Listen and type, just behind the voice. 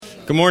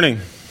Good morning.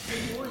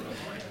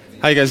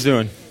 How you guys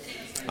doing?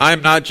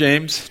 I'm not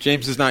James.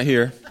 James is not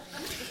here.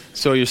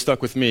 So you're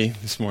stuck with me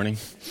this morning.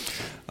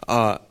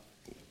 I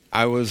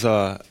was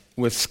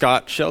with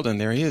Scott Sheldon.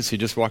 There he is. He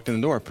just walked in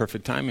the door.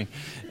 Perfect timing.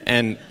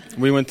 And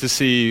we went to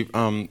see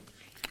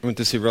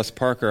Russ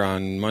Parker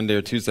on Monday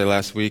or Tuesday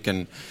last week,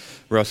 and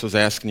Russ was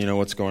asking,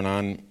 what's going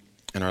on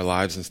in our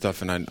lives and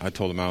stuff, and I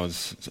told him I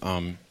was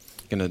going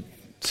to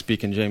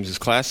speak in James's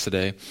class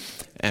today,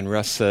 and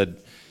Russ said,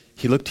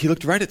 he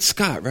looked right at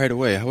Scott right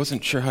away. I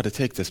wasn't sure how to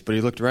take this, but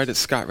he looked right at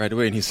Scott right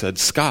away, and he said,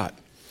 Scott,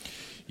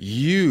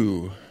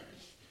 you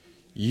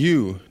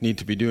need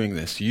to be doing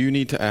this. You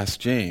need to ask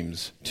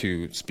James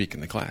to speak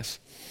in the class.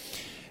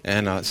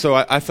 And so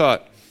I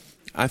thought,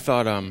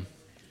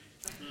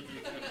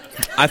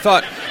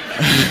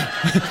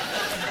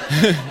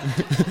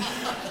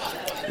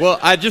 well,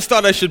 I just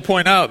thought I should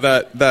point out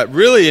that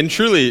really and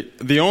truly,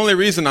 the only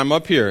reason I'm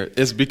up here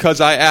is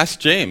because I asked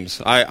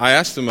James. I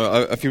asked him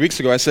a few weeks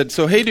ago. I said,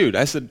 so hey, dude,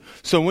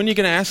 so when are you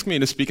going to ask me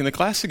to speak in the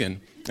class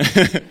again?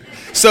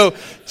 So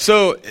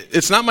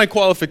it's not my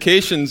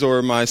qualifications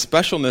or my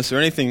specialness or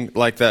anything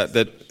like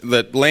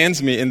that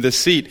lands me in this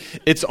seat.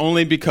 It's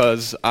only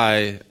because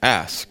I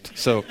asked.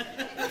 So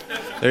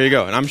there you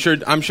go. And I'm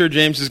sure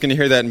James is going to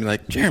hear that and be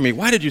like, Jeremy,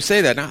 why did you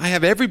say that? Now I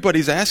have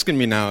everybody's asking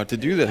me now to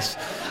do this.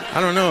 I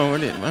don't know. I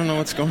don't know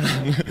what's going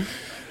on.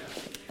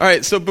 All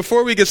right. So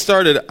before we get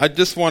started, I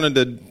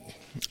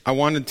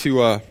wanted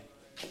to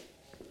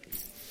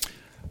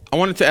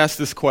ask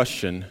this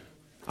question.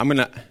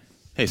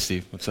 Hey,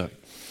 Steve, what's up?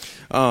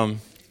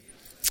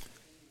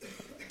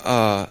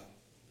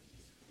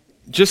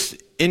 Just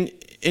in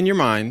your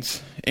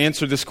minds,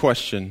 answer this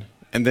question,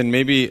 and then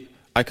maybe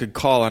I could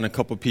call on a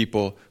couple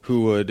people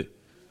who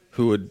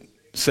would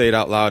say it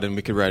out loud, and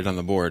we could write it on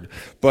the board.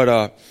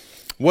 But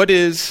what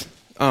is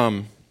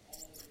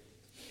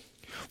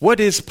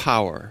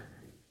power?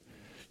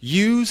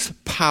 Use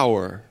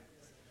power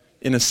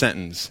in a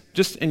sentence,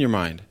 just in your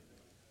mind.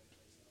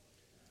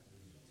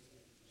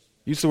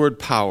 Use the word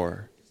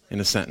power in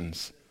a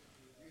sentence.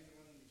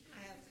 I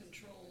have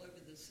control over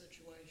the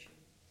situation.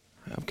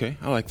 Okay,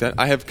 I like that.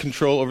 I have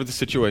control over the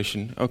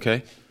situation.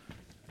 Okay.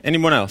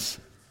 Anyone else?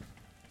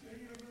 I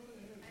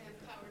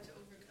have power to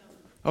overcome.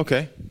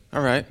 Okay,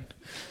 all right.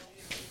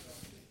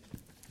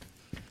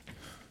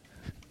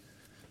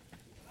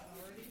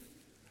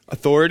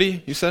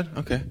 Authority, you said?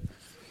 Okay.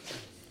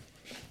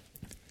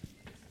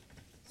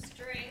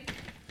 Strength.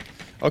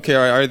 Okay,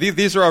 all right.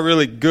 These are all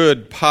really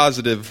good,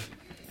 positive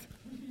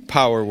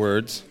power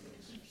words.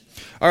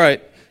 All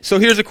right, so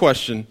here's a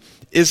question.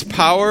 Is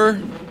power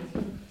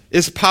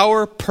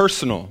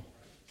personal?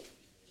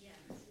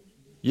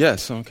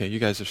 Yes, okay, you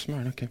guys are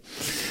smart, okay.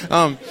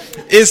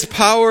 Is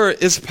power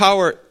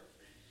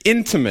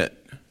intimate?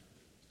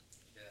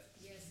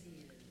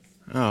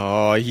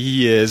 Oh,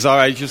 he is. All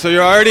right. So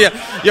you're already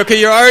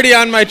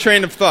on my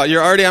train of thought.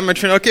 You're already on my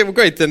train. Okay, well,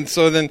 great. Then this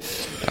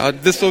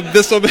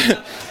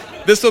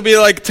will be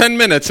like 10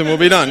 minutes and we'll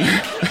be done.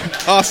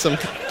 Awesome.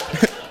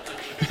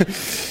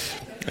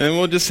 And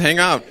we'll just hang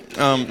out.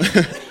 All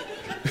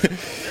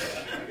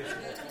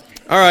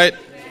right.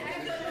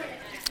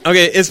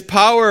 Okay. Is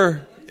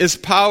power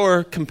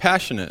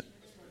compassionate?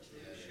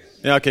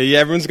 Yeah. Okay. Yeah.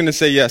 Everyone's going to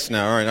say yes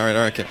now. All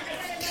right. Okay.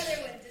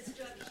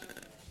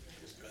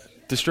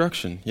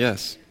 Destruction,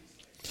 yes.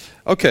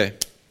 Okay.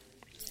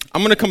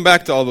 I'm going to come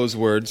back to all those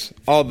words,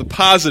 all the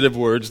positive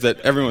words that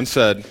everyone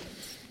said.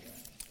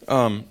 So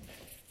I'm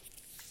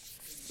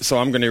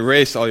going to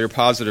erase all your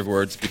positive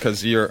words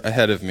because you're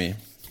ahead of me.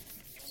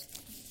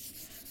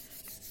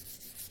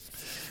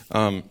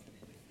 All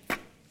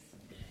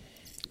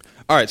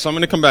right, so I'm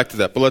going to come back to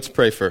that, but let's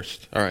pray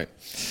first. All right.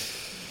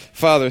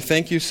 Father,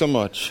 thank you so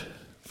much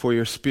for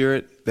your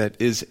Spirit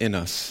that is in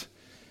us.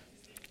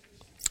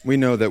 We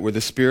know that where the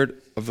Spirit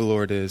of the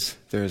Lord is,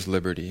 there is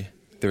liberty,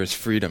 there is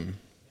freedom.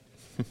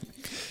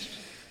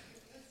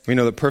 We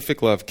know that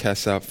perfect love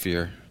casts out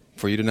fear,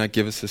 for you did not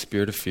give us a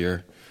spirit of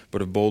fear,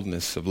 but of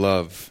boldness, of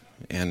love,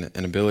 and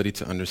an ability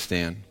to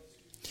understand.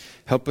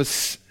 Help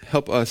us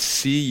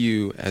see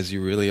you as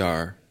you really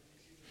are.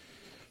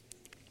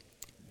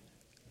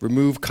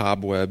 Remove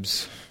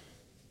cobwebs,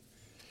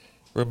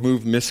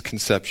 remove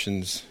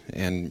misconceptions,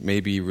 and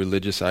maybe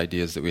religious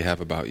ideas that we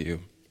have about you.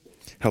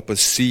 Help us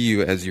see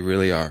you as you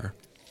really are.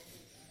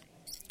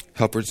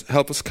 Help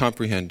us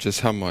comprehend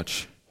just how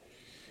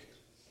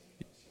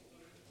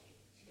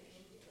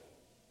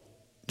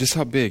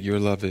big your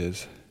love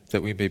is,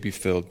 that we may be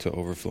filled to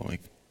overflowing.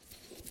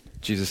 In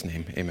Jesus'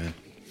 name, amen.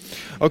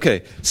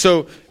 Okay,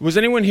 so was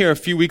anyone here a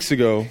few weeks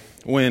ago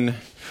when,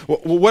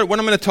 what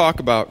I'm going to talk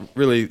about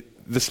really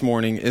this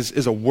morning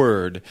is a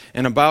word,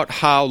 and about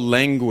how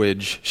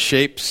language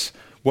shapes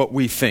what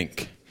we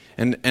think.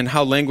 And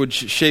how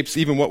language shapes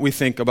even what we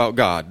think about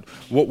God.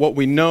 What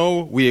we know,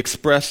 we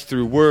express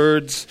through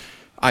words,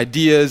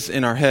 ideas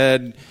in our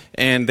head,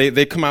 and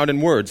they come out in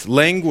words.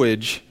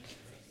 Language,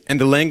 and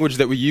the language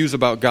that we use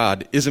about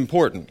God, is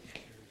important.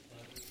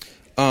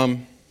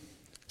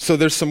 So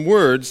there's some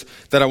words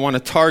that I want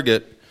to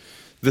target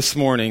this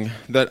morning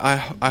that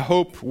I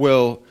hope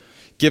will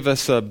give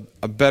us a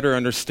better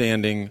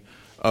understanding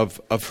of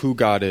who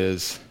God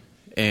is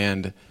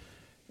and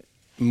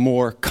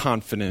more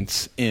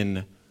confidence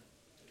in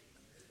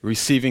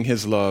receiving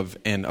his love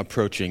and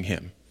approaching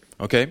him.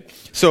 Okay?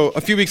 So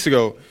a few weeks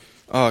ago,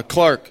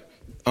 Clark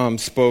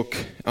spoke,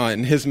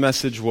 and his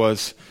message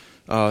was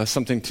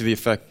something to the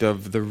effect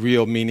of the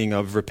real meaning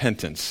of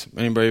repentance.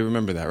 Anybody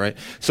remember that, right?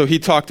 So he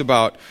talked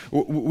about,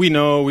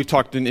 we've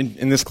talked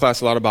in this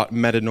class a lot about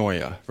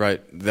metanoia,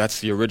 right?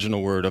 That's the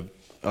original word of,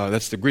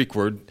 that's the Greek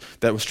word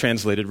that was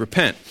translated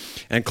repent.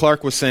 And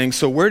Clark was saying,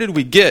 so how did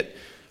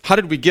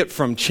we get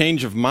from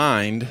change of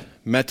mind,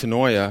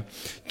 metanoia,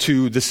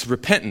 to this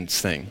repentance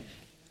thing?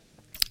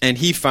 And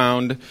he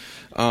found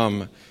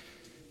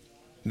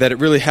that it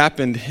really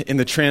happened in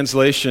the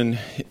translation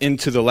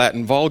into the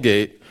Latin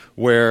Vulgate,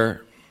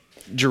 where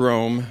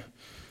Jerome,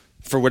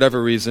 for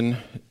whatever reason,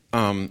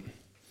 I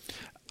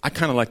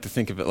kind of like to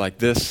think of it like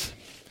this.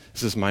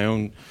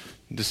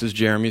 This is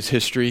Jeremy's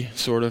history,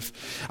 sort of.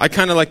 I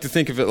kind of like to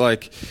think of it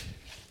like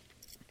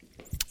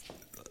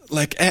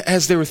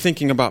as they were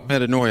thinking about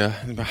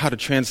metanoia, about how to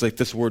translate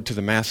this word to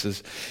the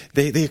masses,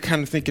 they're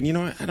kind of thinking,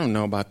 I don't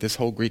know about this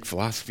whole Greek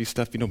philosophy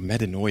stuff,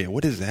 metanoia,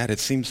 what is that? It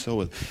seems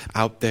so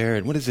out there,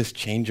 and what is this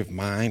change of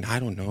mind? I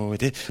don't know.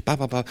 Blah,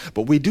 blah, blah.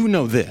 But we do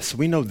know this.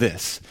 We know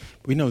this.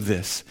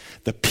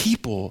 The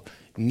people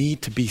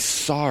need to be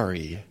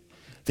sorry.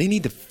 They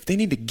need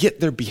to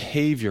get their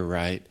behavior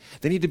right.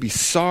 They need to be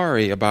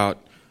sorry about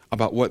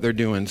what they're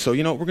doing. So,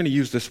 we're going to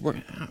use this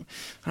word. I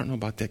don't know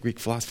about that Greek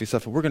philosophy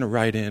stuff, but we're going to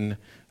write in,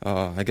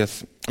 I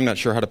guess, I'm not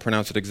sure how to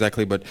pronounce it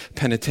exactly, but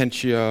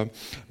penitentia,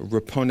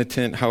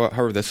 reponitent,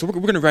 however that. So we're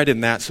going to write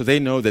in that so they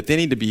know that they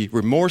need to be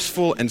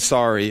remorseful and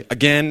sorry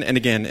again and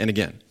again and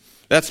again.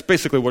 That's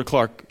basically what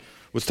Clark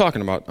was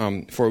talking about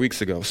 4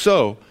 weeks ago.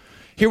 So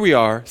here we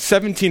are,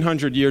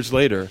 1,700 years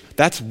later.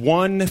 That's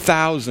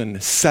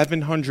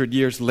 1,700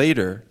 years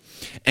later,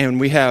 and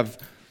we have,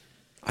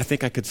 I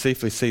think I could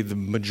safely say, the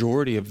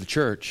majority of the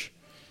church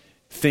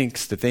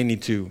thinks that they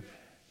need to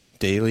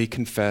daily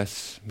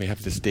confess. They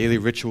have this daily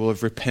ritual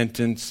of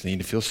repentance. They need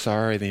to feel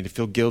sorry. They need to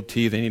feel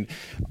guilty. They need,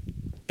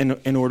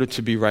 in order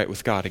to be right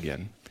with God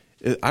again.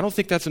 I don't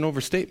think that's an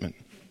overstatement,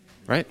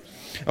 right?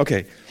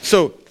 Okay,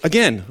 so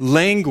again,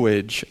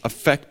 language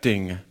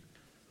affecting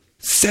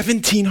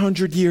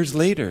 1,700 years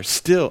later,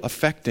 still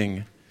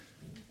affecting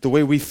the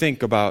way we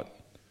think about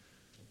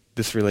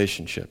this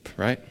relationship,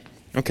 right?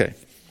 Okay.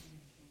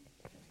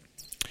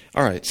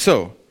 All right,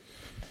 so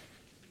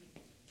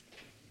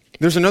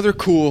there's another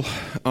cool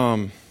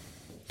thing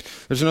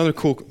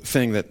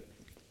that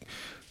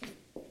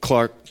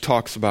Clark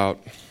talks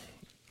about.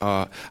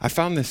 I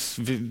found this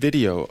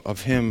video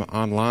of him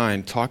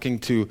online talking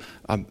to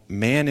a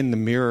Man in the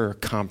Mirror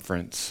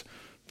conference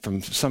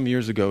from some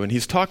years ago, and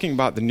he's talking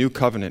about the new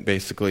covenant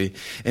basically,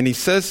 and he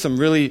says some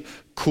really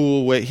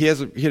cool way. He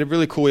had a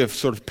really cool way of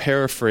sort of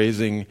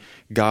paraphrasing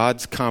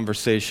God's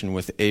conversation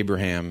with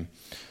Abraham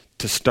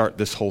to start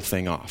this whole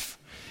thing off.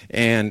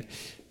 And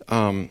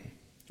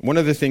one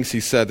of the things he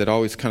said that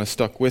always kind of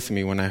stuck with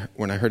me when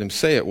I heard him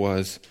say it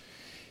was,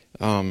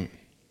 God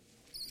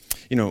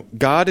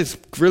is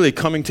really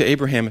coming to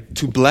Abraham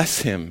to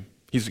bless him.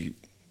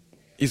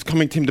 He's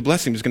coming to him to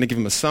bless him. He's going to give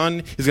him a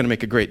son. He's going to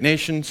make a great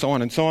nation, so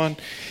on and so on.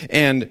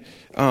 And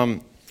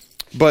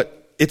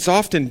but it's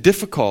often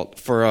difficult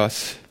for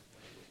us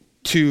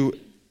to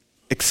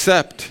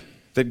accept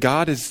that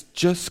God is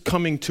just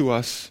coming to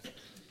us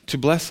to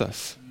bless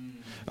us.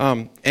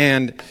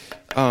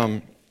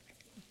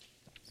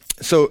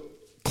 So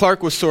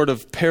Clark was sort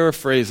of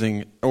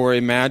paraphrasing or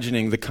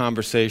imagining the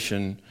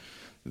conversation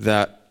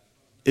that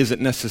isn't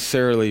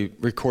necessarily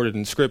recorded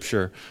in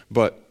Scripture,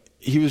 but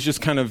he was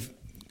just kind of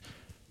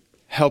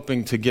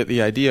helping to get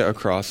the idea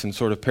across and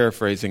sort of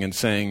paraphrasing and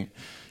saying,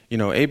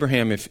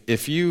 Abraham,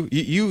 if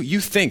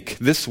you think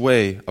this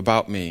way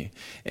about me,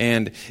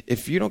 and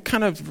if you don't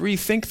kind of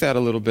rethink that a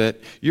little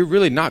bit, you're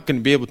really not going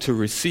to be able to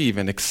receive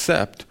and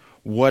accept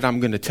what I'm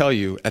going to tell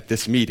you at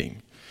this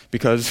meeting.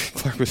 Because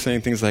Clark was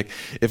saying things like,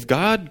 if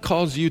God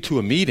calls you to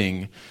a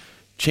meeting,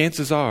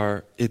 chances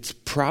are it's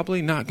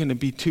probably not going to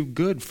be too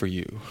good for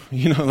you.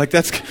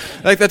 That's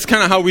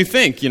kind of how we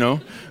think.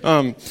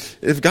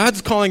 If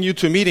God's calling you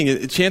to a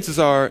meeting, chances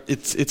are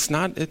it's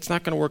not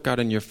going to work out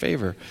in your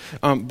favor.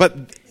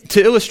 But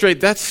to illustrate,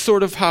 that's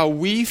sort of how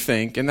we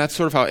think, and that's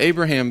sort of how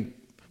Abraham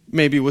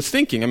maybe was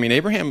thinking.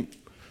 Abraham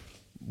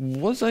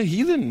was a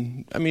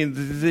heathen.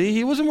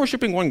 He wasn't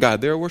worshiping one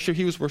God.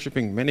 He was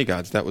worshiping many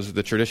gods. That was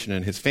the tradition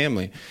in his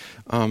family.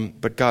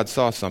 But God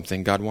saw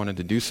something. God wanted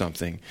to do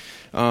something.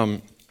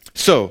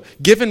 So,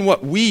 given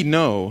what we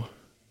know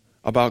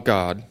about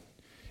God,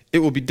 it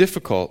will be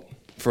difficult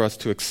for us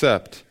to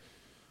accept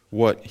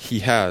what he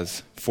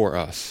has for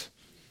us.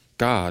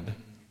 God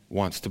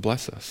wants to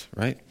bless us,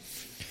 right?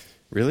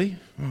 Really?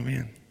 Oh,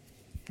 man.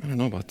 I don't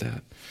know about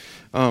that.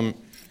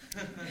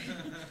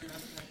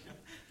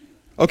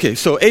 Okay,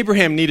 so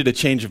Abraham needed a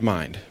change of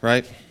mind,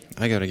 right?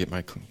 I got to get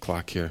my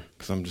clock here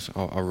because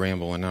I'll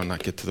ramble and I'll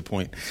not get to the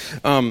point.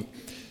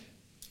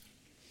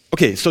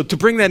 Okay, so to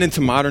bring that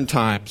into modern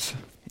times,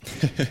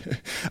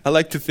 I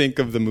like to think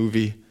of the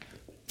movie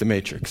The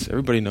Matrix.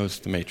 Everybody knows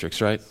The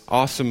Matrix, right?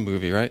 Awesome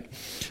movie, right?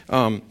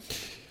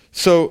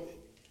 So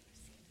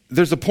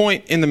there's a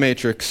point in The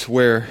Matrix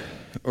where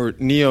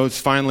Neo's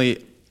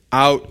finally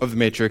out of the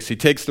Matrix. He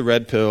takes the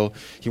red pill.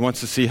 He wants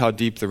to see how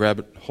deep the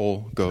rabbit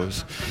hole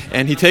goes.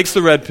 And he takes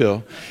the red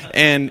pill,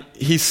 and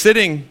he's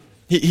standing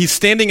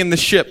in the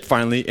ship,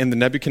 finally, in the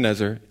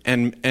Nebuchadnezzar,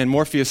 and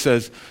Morpheus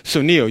says,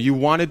 "So, Neo, you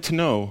wanted to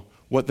know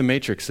what the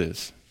Matrix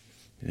is?"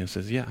 And Neo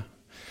says, "Yeah."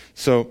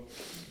 So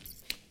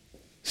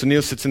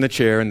Neo sits in the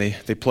chair, and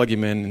they plug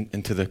him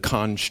into the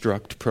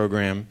construct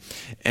program,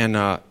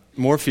 and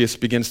Morpheus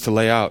begins to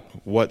lay out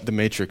what the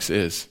Matrix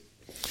is.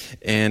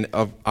 And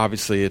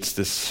obviously, it's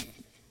this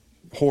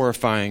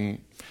horrifying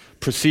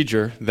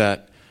procedure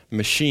that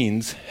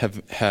machines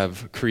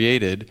have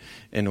created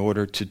in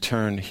order to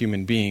turn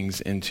human beings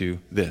into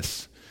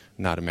this.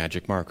 Not a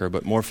magic marker,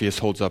 but Morpheus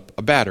holds up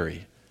a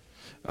battery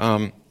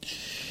and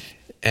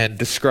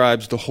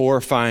describes the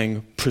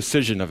horrifying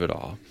precision of it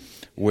all,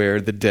 where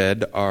the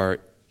dead are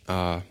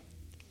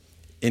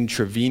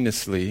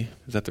intravenously,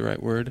 is that the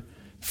right word?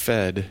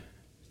 Fed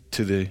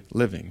to the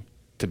living,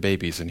 to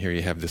babies. And here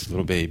you have this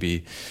little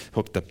baby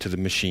hooked up to the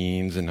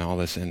machines and all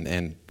this,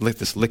 and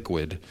this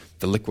liquid,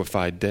 the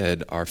liquefied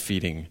dead, are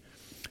feeding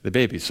the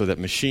baby so that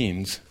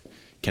machines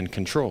can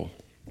control.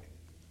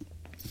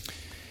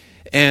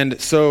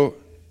 And so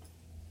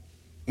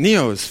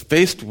Neo is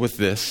faced with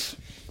this,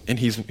 and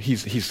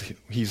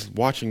he's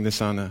watching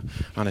this on a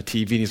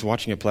TV, and he's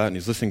watching it play out, and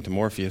he's listening to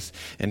Morpheus,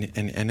 and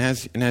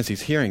as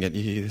he's hearing it,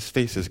 his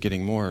face is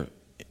getting more.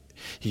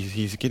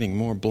 He's getting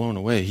more blown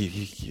away.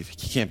 He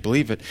can't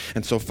believe it,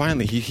 and so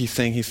finally he's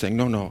saying,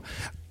 no,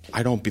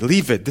 I don't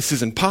believe it. This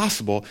isn't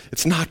possible.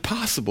 It's not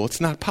possible. It's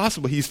not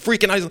possible. He's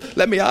freaking out. He's,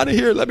 let me out of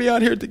here. Let me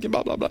out of here.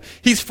 Blah blah blah.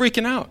 He's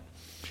freaking out.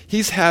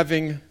 He's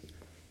having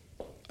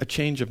a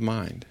change of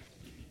mind.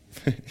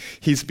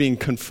 He's being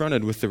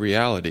confronted with the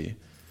reality,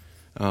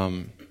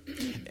 and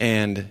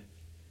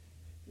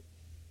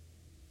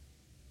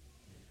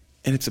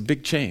it's a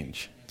big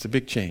change. It's a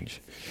big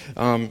change.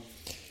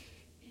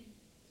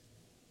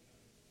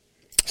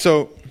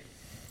 So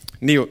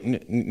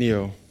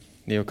Neo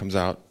comes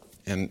out,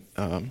 and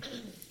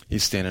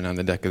he's standing on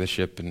the deck of the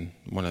ship, and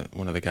one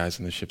of the guys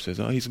on the ship says,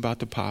 "Oh, he's about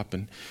to pop,"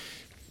 and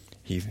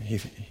he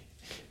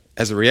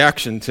as a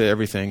reaction to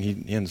everything, he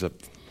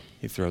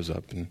throws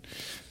up, and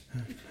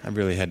I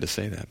really had to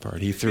say that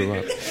part. He threw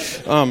up.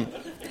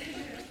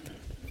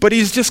 But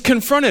he's just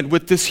confronted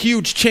with this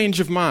huge change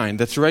of mind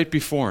that's right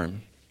before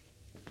him,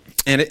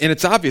 and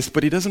it's obvious,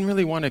 but he doesn't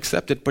really want to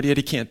accept it, but yet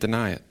he can't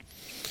deny it.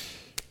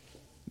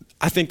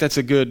 I think that's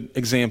a good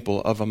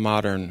example of a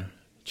modern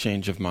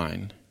change of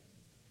mind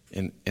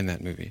in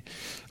that movie.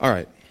 All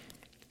right.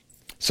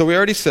 So we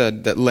already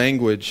said that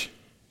language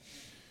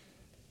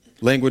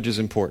is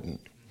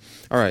important.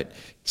 All right.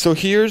 So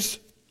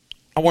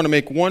I want to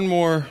make one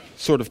more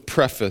sort of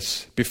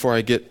preface before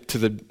I get to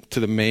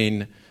the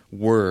main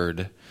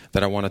word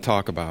that I want to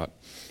talk about.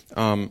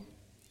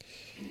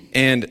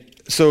 And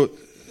so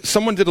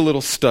someone did a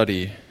little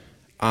study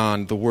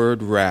on the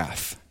word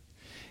wrath,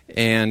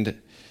 and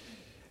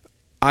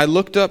I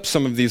looked up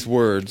some of these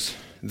words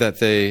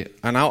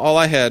and all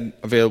I had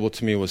available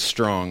to me was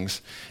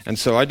Strong's, and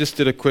so I just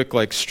did a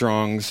quick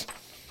Strong's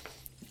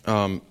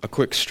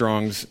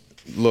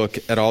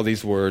look at all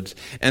these words,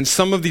 and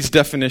some of these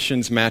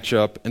definitions match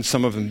up, and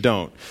some of them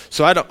don't.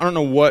 So I don't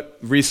know what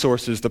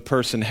resources the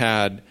person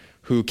had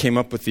who came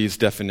up with these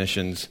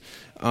definitions.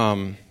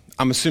 I'm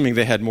assuming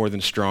they had more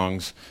than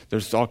Strong's.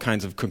 There's all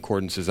kinds of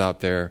concordances out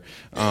there.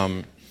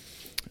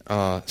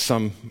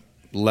 Some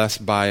less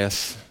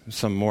biased,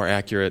 some more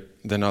accurate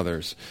than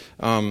others.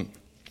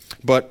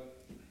 But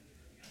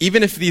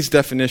even if these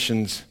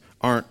definitions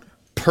aren't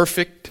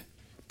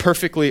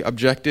perfectly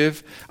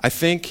objective, I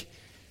think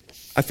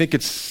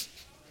it's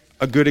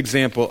a good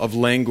example of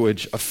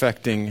language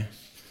affecting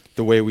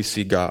the way we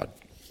see God.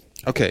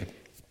 Okay,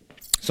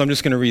 so I'm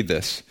just going to read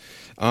this.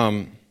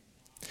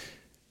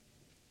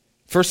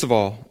 First of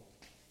all,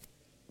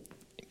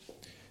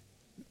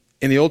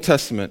 in the Old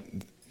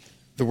Testament,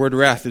 the word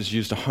wrath is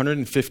used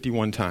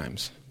 151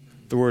 times.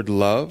 The word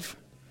love,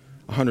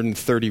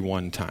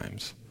 131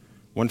 times.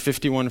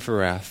 151 for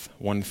wrath,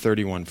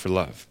 131 for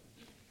love.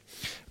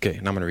 Okay,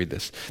 now I'm going to read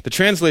this. The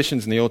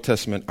translations in the Old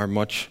Testament are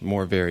much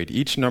more varied.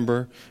 Each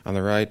number on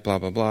the right, blah,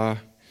 blah, blah.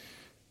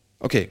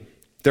 Okay,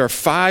 there are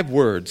 5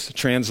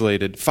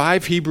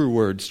 Hebrew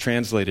words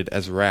translated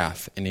as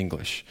wrath in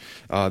English.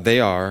 They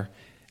are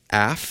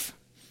af,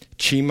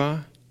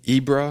 chima,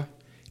 ibra,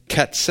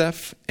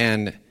 ketsef,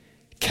 and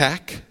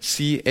kak,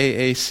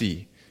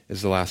 C-A-A-C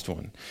is the last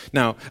one.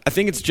 Now, I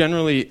think it's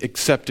generally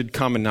accepted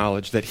common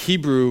knowledge that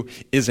Hebrew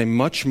is a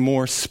much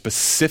more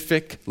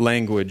specific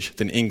language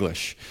than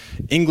English.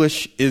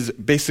 English is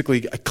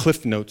basically a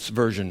Cliff Notes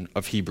version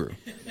of Hebrew,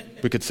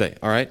 we could say,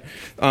 all right?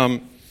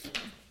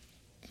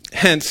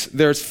 Hence,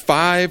 there's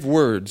 5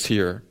 words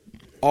here,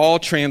 all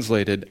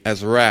translated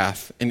as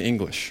wrath in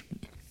English.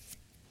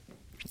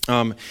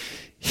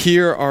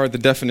 here are the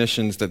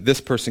definitions that this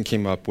person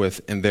came up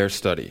with in their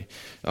study.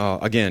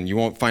 Again, you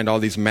won't find all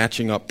these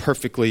matching up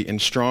perfectly in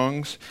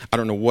Strong's. I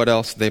don't know what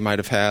else they might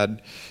have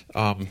had.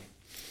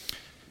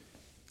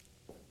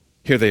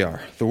 Here they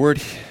are.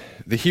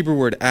 The Hebrew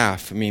word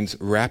af means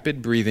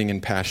rapid breathing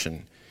and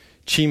passion.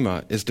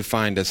 Chima is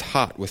defined as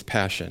hot with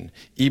passion.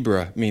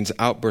 Ibra means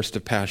outburst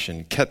of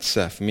passion.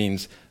 Ketsef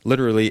means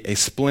literally a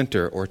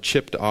splinter or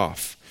chipped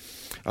off.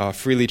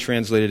 Freely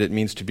translated, it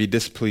means to be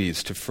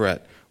displeased, to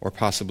fret, or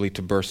possibly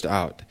to burst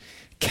out.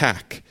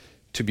 Kak,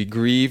 to be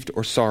grieved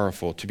or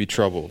sorrowful, to be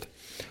troubled.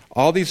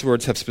 All these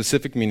words have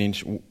specific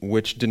meanings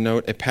which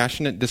denote a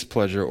passionate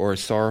displeasure or a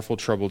sorrowful,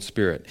 troubled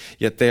spirit,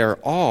 yet they are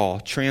all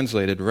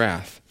translated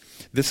wrath.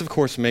 This, of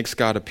course, makes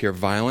God appear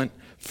violent,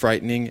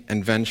 frightening,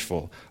 and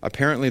vengeful,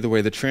 apparently the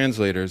way the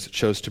translators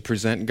chose to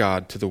present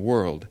God to the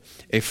world,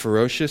 a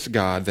ferocious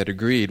God that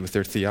agreed with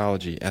their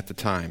theology at the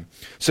time.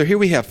 So here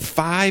we have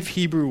 5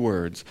 Hebrew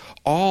words,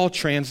 all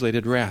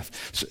translated wrath,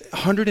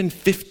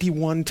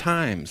 151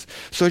 times.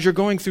 So as you're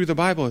going through the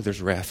Bible,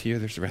 there's wrath here,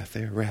 there's wrath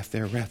there, wrath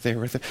there, wrath there,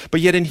 wrath there. But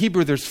yet in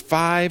Hebrew, there's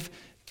 5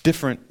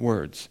 different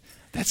words.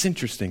 That's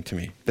interesting to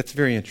me. That's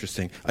very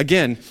interesting.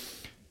 Again,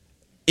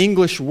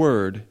 English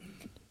word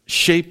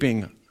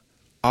shaping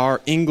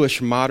our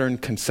English modern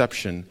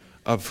conception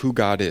of who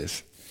God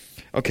is.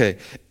 Okay,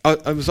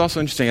 it was also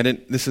interesting,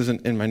 this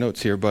isn't in my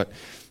notes here, but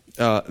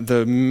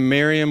the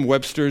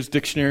Merriam-Webster's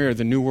dictionary or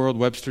the New World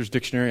Webster's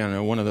dictionary, I don't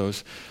know, one of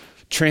those,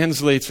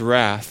 translates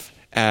wrath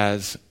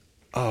as,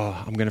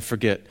 I'm going to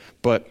forget,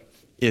 but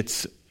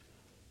it's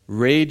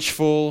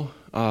rageful,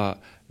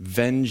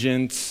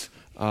 vengeance,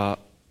 I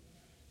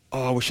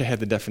wish I had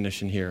the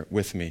definition here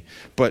with me,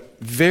 but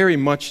very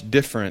much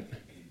different,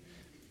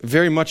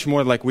 very much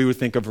more like we would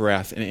think of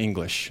wrath in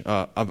English,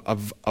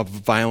 of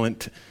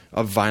violent,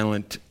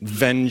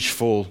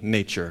 vengeful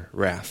nature,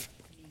 wrath.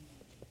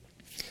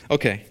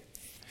 Okay.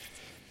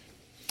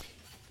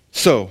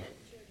 So.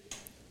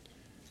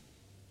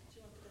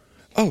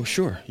 Oh,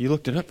 sure. You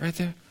looked it up right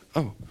there?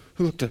 Oh,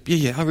 who looked up?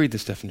 Yeah, I'll read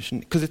this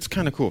definition because it's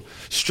kind of cool.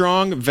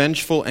 Strong,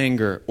 vengeful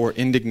anger or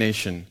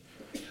indignation.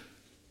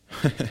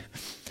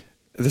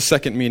 The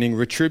second meaning,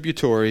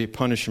 retributory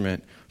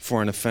punishment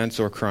for an offense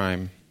or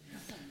crime.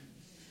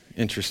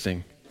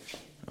 Interesting.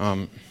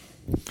 All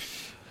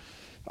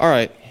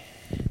right.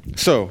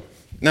 So,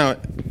 now,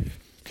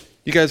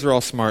 you guys are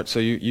all smart, so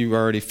you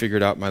already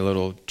figured out my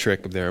little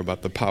trick there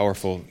about the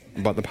powerful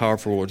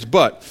words.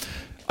 But,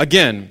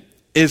 again,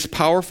 is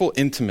powerful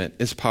intimate?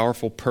 Is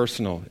powerful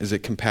personal? Is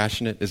it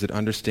compassionate? Is it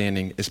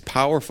understanding? Is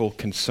powerful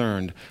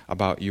concerned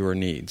about your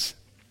needs?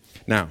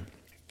 Now,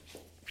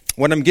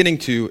 what I'm getting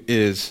to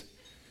is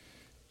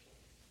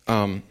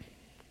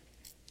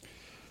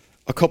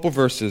a couple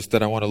verses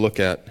that I want to look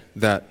at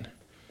that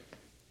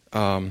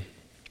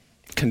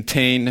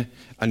contain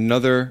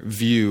another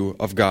view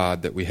of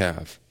God that we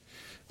have.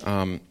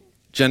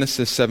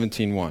 Genesis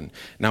 17:1.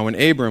 Now when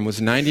Abram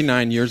was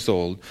 99 years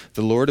old,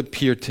 the Lord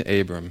appeared to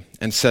Abram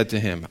and said to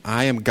him,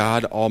 I am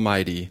God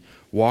Almighty.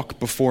 Walk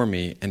before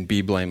me and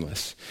be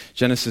blameless.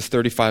 Genesis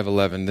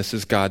 35:11. This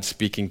is God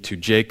speaking to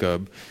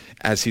Jacob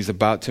as he's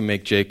about to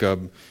make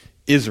Jacob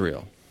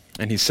Israel.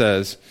 And he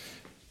says,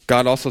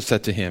 God also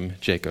said to him,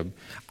 Jacob,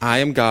 I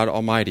am God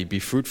Almighty, be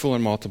fruitful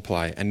and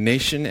multiply. A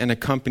nation and a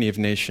company of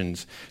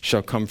nations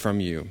shall come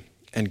from you,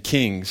 and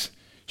kings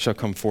shall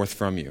come forth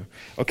from you.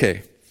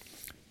 Okay,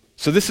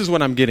 so this is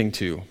what I'm getting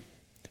to.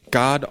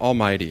 God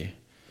Almighty,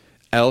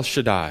 El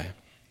Shaddai.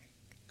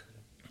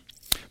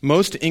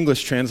 Most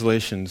English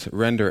translations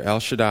render El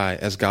Shaddai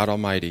as God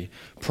Almighty,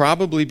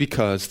 probably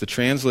because the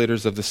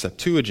translators of the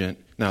Septuagint,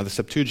 now the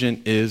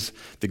Septuagint is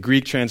the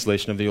Greek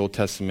translation of the Old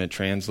Testament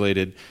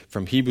translated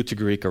from Hebrew to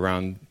Greek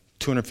around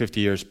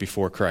 250 years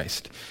before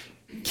Christ.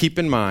 Keep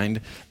in mind,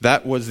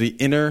 that was the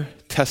Inner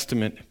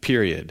Testament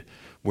period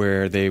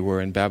where they were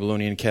in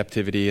Babylonian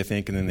captivity, I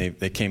think, and then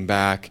they came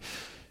back.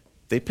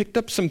 They picked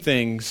up some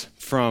things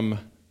from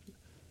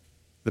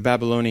the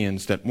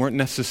Babylonians that weren't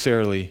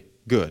necessarily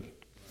good.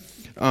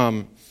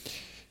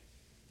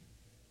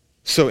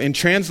 So in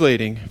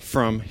translating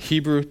from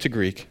Hebrew to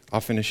Greek, I'll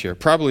finish here,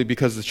 probably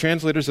because the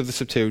translators of the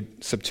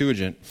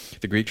Septuagint,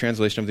 the Greek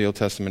translation of the Old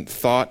Testament,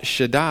 thought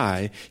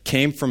Shaddai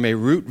came from a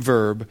root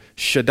verb,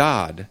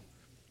 shaddad,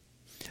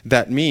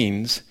 that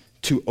means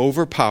to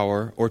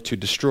overpower or to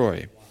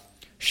destroy.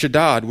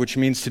 Shaddad, which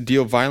means to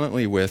deal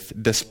violently with,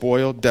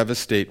 despoil,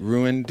 devastate,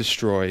 ruin,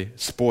 destroy,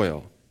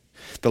 spoil.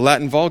 The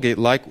Latin Vulgate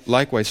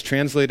likewise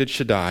translated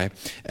Shaddai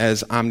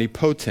as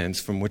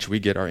omnipotens, from which we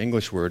get our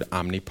English word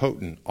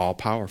omnipotent,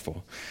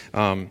 all-powerful.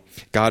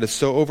 God is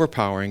so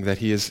overpowering that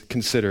he is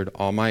considered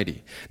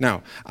almighty.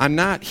 Now, I'm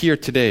not here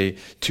today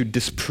to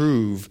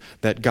disprove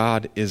that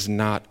God is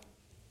not,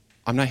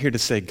 I'm not here to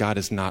say God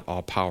is not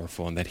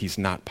all-powerful and that he's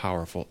not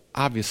powerful.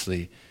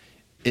 Obviously,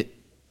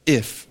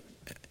 if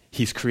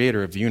he's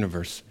creator of the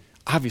universe,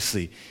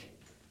 obviously,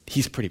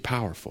 he's pretty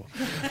powerful.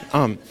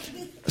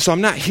 So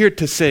I'm not here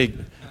to say,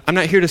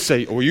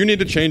 oh, you need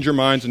to change your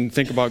minds and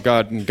think about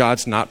God, and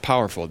God's not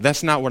powerful.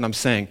 That's not what I'm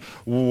saying.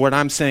 What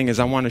I'm saying is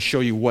I want to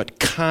show you what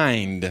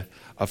kind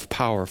of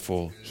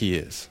powerful he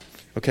is.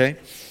 Okay?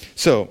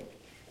 So,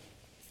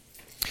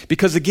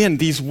 because again,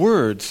 these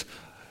words,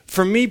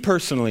 for me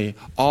personally,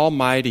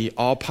 almighty,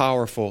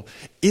 all-powerful,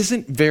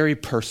 isn't very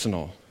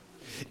personal.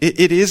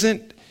 It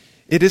isn't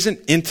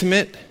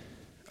intimate.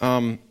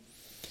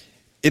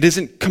 It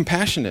isn't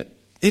compassionate.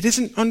 It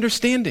isn't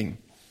understanding.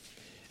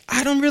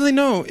 I don't really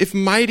know if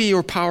mighty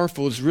or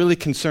powerful is really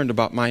concerned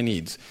about my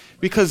needs.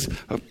 Because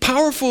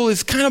powerful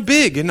is kind of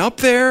big and up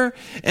there,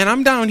 and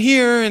I'm down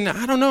here, and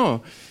I don't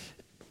know.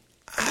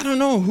 I don't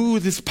know who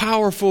this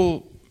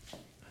powerful...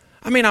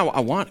 I mean, I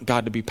want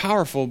God to be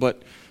powerful,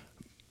 but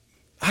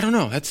I don't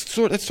know. That's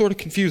sort of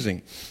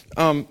confusing.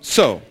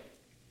 So,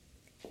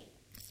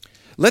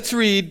 let's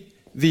read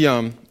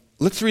the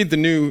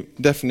new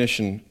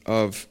definition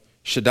of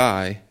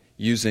Shaddai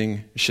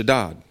using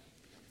Shaddad.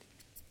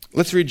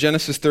 Let's read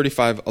Genesis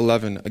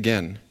 35:11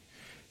 again.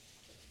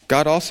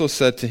 God also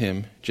said to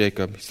him,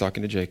 Jacob, he's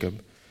talking to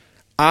Jacob,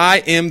 I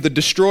am the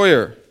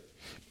destroyer.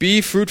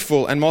 Be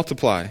fruitful and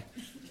multiply.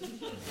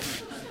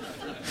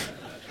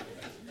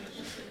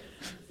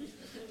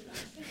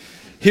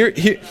 Here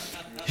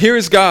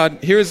is God.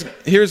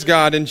 Here's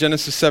God in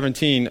Genesis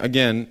 17.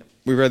 Again,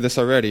 we read this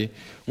already.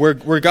 Where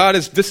God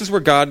is. This is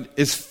where God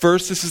is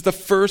first. This is the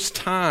first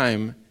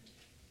time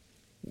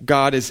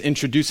God is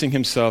introducing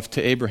himself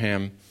to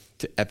Abraham.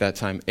 At that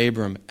time,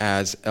 Abram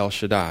as El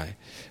Shaddai.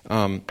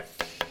 And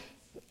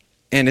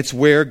it's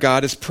where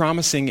God is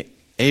promising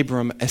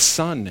Abram a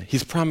son.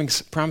 He's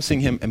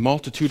promising him a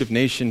multitude of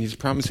nations. He's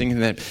promising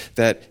him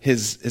that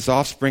his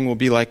offspring will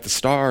be like the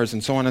stars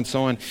and so on and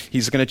so on.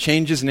 He's going to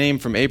change his name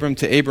from Abram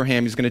to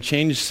Abraham. He's going to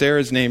change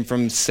Sarah's name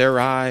from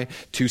Sarai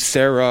to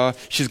Sarah.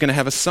 She's going to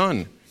have a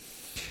son.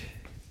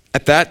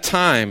 At that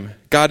time,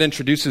 God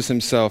introduces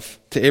himself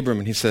to Abram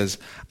and he says,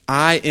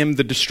 I am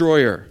the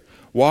destroyer.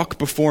 Walk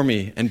before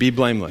me and be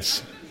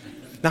blameless.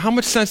 Now, how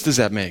much sense does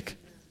that make?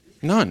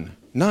 None.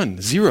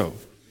 Zero.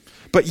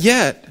 But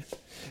yet,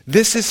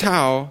 this is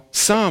how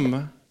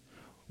some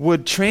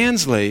would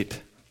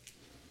translate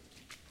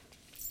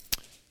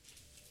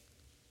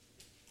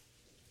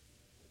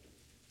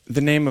the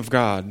name of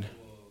God,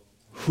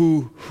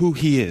 who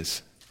he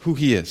is.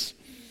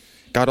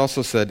 God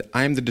also said,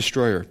 I am the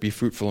destroyer, be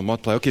fruitful and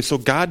multiply. Okay, so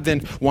God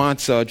then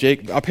wants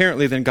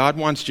apparently then God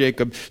wants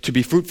Jacob to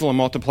be fruitful and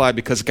multiply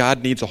because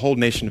God needs a whole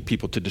nation of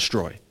people to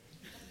destroy.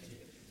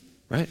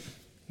 Right?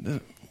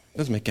 That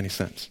doesn't make any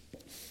sense.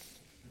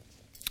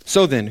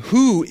 So then,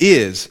 who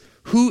is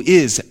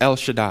El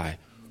Shaddai?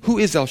 Who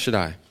is El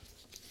Shaddai?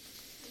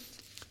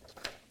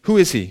 Who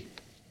is he?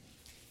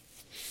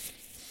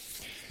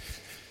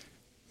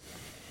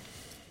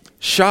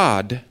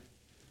 Shad,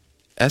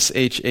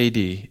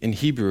 S-H-A-D, in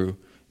Hebrew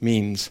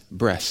means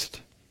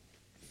breast.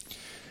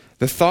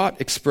 The thought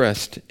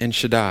expressed in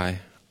Shaddai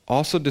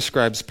also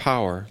describes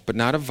power, but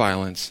not of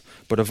violence,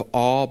 but of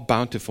all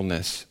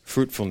bountifulness,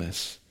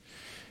 fruitfulness.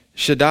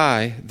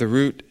 Shaddai, the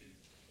root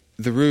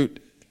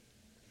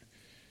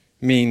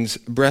means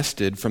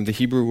breasted from the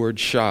Hebrew word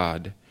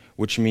shad,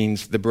 which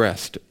means the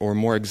breast, or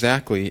more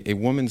exactly, a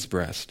woman's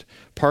breast.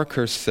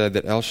 Parkhurst said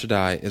that El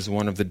Shaddai is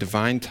one of the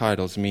divine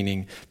titles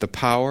meaning the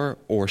power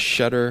or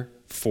shudder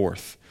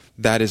forth.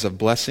 That is of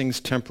blessings,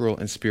 temporal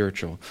and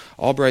spiritual.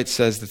 Albright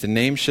says that the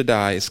name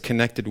Shaddai is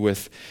connected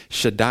with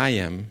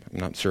Shaddayim, I'm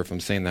not sure if I'm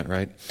saying that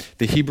right,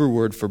 the Hebrew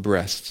word for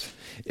breasts.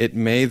 It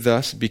may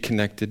thus be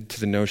connected to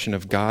the notion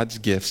of God's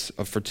gifts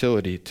of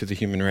fertility to the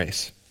human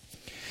race.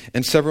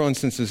 In several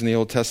instances in the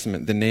Old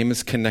Testament, the name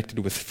is connected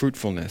with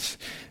fruitfulness.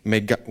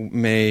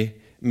 May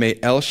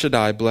El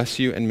Shaddai bless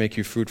you and make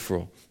you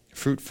fruitful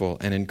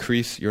and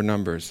increase your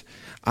numbers.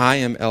 I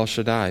am El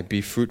Shaddai, be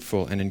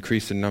fruitful and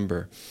increase in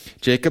number.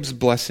 Jacob's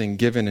blessing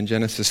given in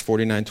Genesis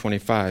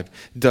 49:25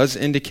 does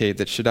indicate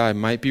that Shaddai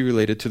might be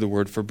related to the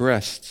word for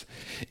breasts,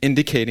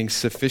 indicating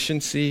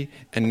sufficiency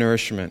and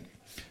nourishment,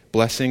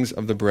 blessings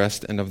of the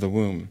breast and of the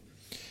womb.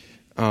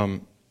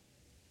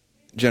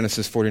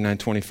 Genesis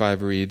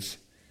 49:25 reads,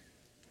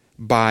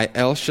 by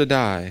El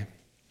Shaddai,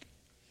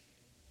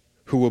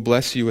 who will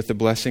bless you with the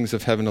blessings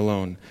of heaven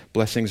alone,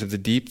 blessings of the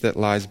deep that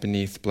lies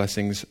beneath,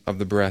 blessings of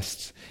the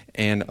breasts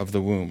and of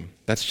the womb.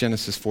 That's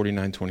Genesis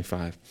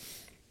 49:25.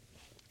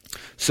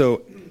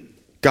 So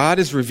God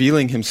is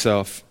revealing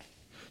himself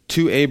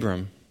to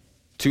Abraham,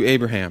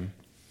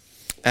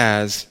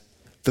 as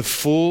the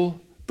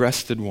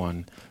full-breasted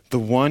one, the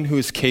one who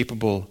is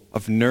capable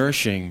of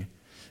nourishing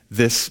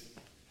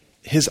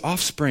his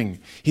offspring.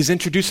 He's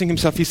introducing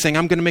himself. He's saying,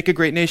 I'm going to make a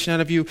great nation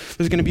out of you.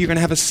 You're going to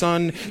have a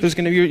son. There's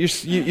going to be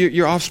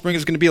your offspring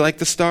is going to be like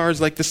the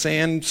stars, like the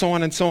sand, so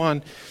on and so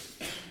on.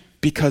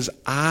 Because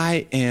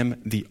I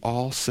am the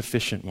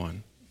all-sufficient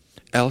one.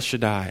 El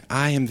Shaddai.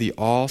 I am the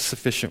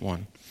all-sufficient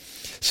one.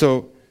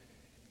 So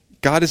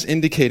God is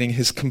indicating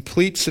his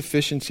complete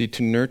sufficiency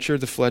to nurture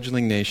the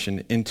fledgling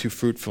nation into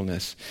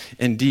fruitfulness.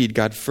 Indeed,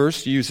 God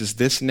first uses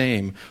this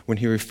name when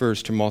he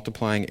refers to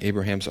multiplying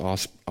Abraham's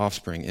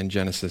offspring in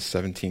Genesis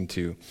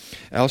 17:2.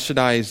 El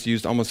Shaddai is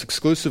used almost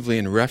exclusively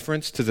in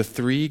reference to the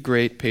three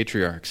great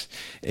patriarchs,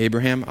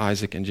 Abraham,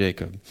 Isaac, and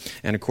Jacob.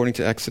 And according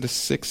to Exodus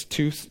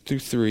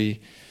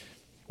 6:2-3,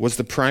 was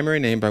the primary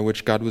name by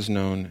which God was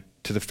known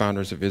to the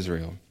founders of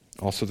Israel.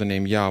 Also, the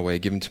name Yahweh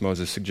given to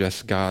Moses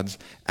suggests God's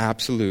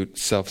absolute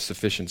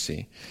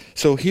self-sufficiency.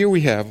 So here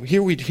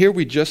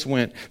we just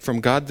went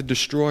from God the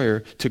destroyer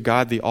to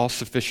God the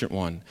all-sufficient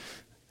one,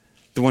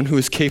 the one who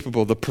is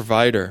capable, the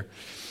provider.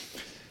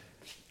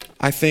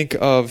 I think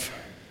of,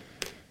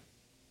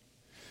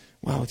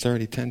 wow, it's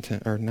already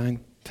 10:10 or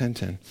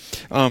 9:10.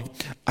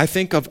 I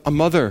think of a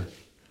mother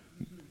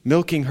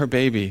milking her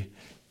baby,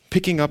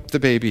 picking up the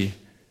baby,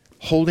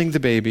 holding the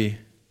baby,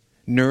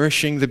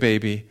 nourishing the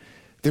baby.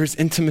 There's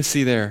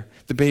intimacy there.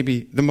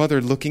 The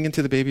mother looking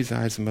into the baby's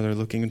eyes, the mother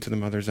looking into the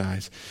mother's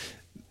eyes.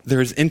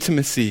 There's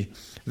intimacy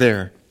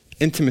there.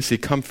 Intimacy,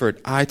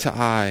 comfort, eye to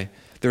eye.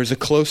 There's a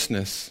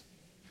closeness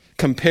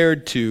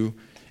compared to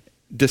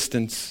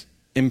distance,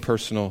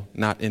 impersonal,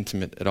 not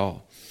intimate at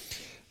all.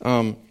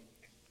 I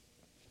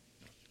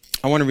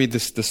want to read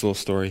this little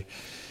story.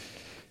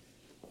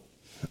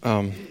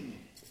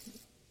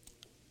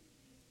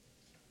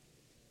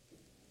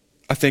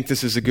 I think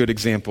this is a good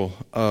example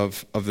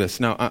of this.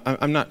 Now,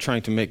 I'm not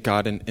trying to make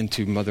God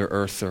into Mother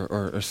Earth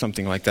or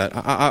something like that.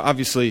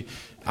 Obviously,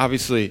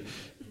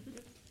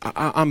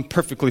 I'm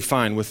perfectly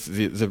fine with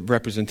the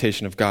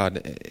representation of God,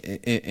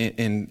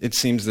 and it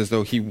seems as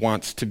though he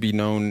wants to be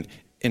known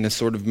in a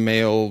sort of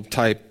male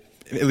type,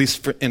 at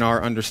least in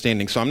our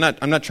understanding. So I'm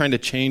not trying to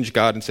change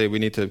God and say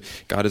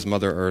God is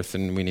Mother Earth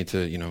and we need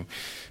to,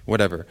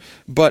 whatever.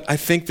 But I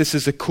think this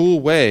is a cool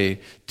way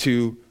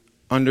to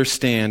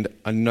understand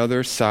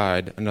another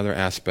side, another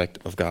aspect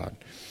of God.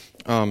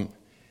 A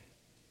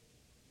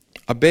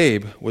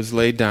babe was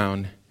laid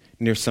down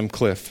near some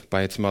cliff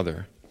by its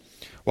mother.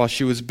 While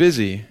she was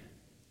busy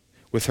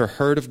with her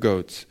herd of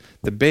goats,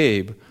 the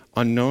babe,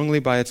 unknowingly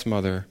by its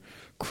mother,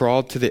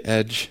 crawled to the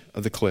edge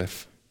of the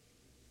cliff.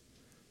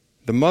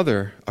 The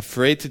mother,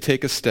 afraid to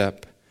take a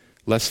step,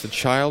 lest the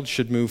child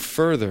should move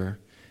further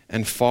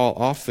and fall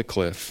off the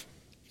cliff,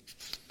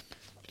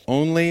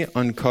 only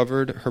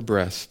uncovered her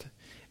breast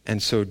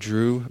and so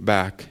drew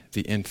back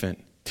the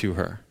infant to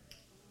her.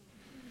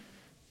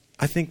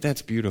 I think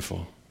that's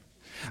beautiful.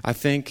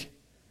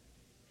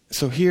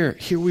 So here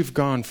we've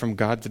gone from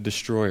God the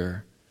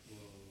destroyer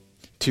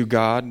to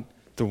God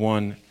the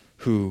one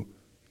who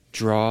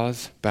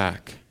draws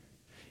back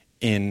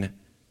in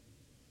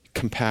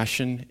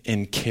compassion,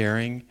 in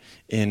caring,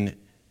 in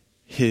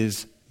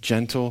his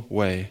gentle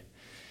way.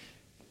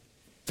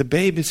 The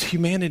babe is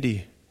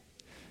humanity.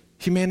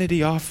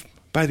 Humanity off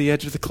by the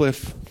edge of the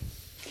cliff.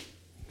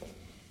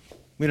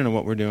 We don't know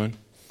what we're doing.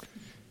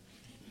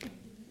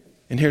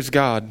 And here's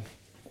God,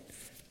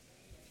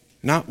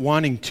 not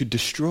wanting to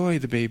destroy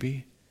the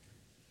baby,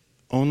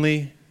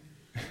 only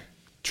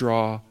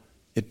draw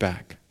it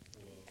back.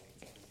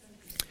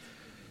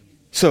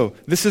 So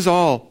this is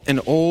all an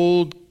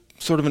old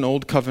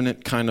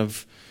covenant kind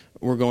of,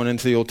 we're going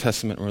into the Old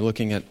Testament and we're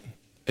looking at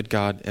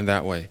God in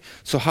that way.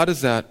 So how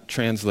does that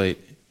translate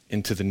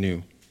into the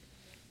new?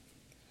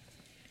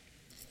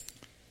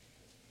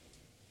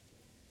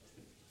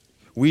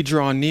 We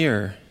draw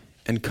near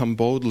and come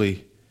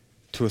boldly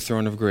to a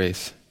throne of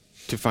grace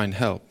to find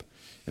help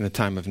in the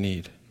time of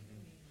need.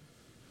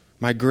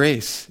 My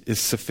grace is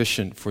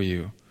sufficient for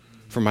you,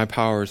 for my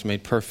power is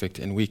made perfect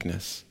in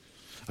weakness.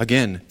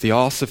 Again, the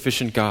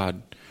all-sufficient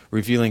God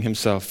revealing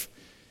himself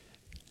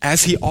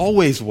as he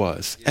always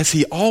was,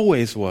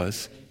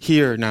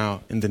 here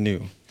now in the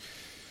new.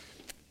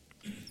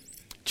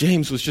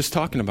 James was just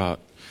talking about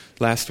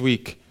last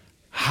week,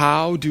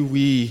 how do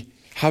we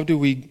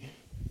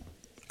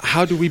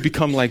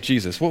become like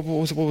Jesus? What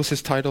was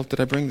his title? Did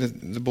I bring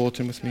the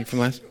bulletin with me from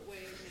last?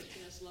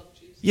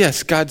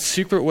 Yes, God's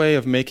secret way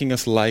of making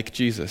us like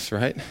Jesus,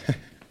 right?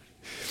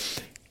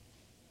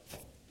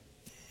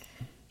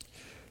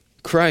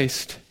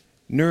 Christ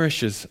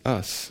nourishes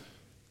us.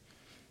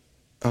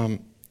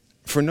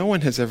 For no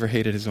one has ever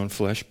hated his own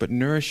flesh, but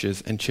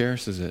nourishes and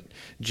cherishes it,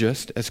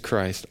 just as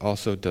Christ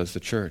also does the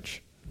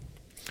church.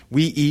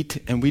 We eat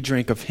and we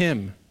drink of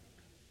him.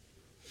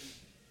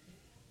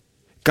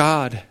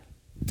 God,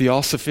 the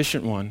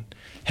all-sufficient one,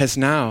 has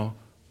now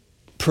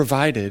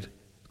provided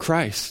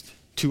Christ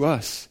to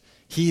us.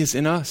 He is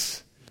in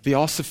us. The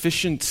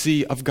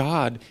all-sufficiency of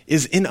God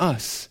is in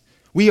us.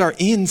 We are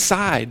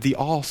inside the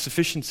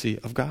all-sufficiency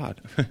of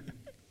God.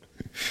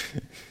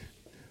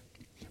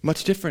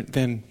 Much different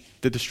than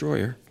the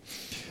destroyer.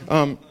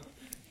 I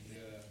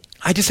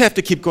just have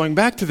to keep going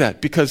back to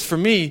that because for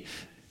me,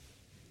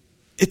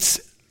 it's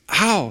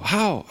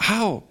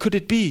how could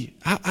it be?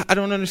 I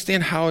don't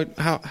understand how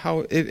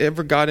it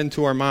ever got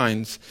into our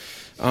minds.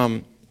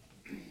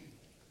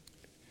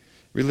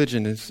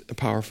 Religion is a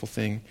powerful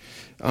thing.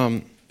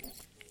 But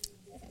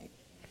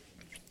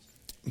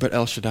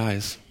El Shaddai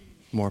is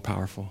more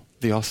powerful,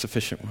 the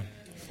all-sufficient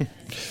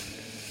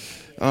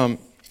one.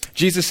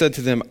 Jesus said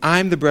to them,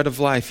 "I'm the bread of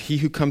life. He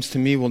who comes to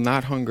me will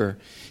not hunger.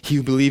 He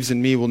who believes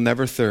in me will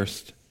never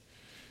thirst."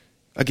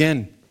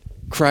 Again,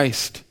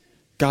 Christ,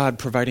 God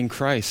providing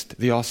Christ,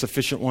 the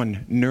all-sufficient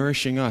one,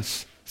 nourishing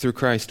us through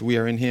Christ. We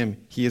are in him.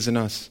 He is in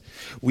us.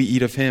 We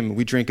eat of him.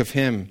 We drink of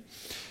him.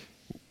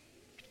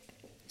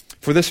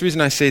 For this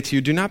reason I say to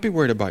you, do not be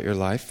worried about your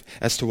life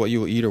as to what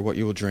you will eat or what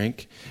you will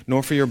drink,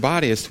 nor for your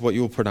body as to what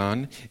you will put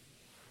on.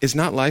 Is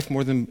not life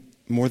more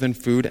than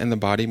food, and the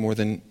body more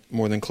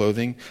than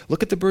clothing?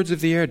 Look at the birds of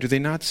the air. Do they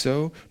not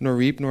sow, nor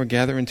reap, nor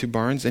gather into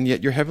barns? And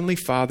yet your heavenly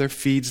Father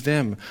feeds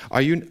them.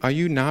 Are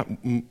you not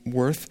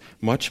worth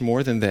much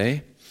more than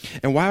they?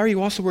 And why are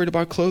you also worried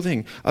about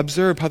clothing?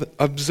 Observe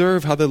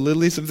how the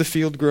lilies of the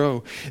field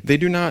grow. They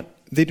do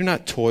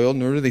not toil,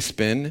 nor do they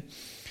spin.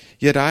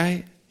 Yet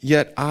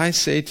I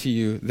say to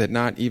you that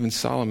not even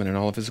Solomon in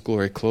all of his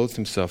glory clothed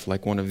himself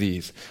like one of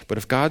these. But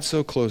if God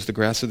so clothes the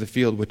grass of the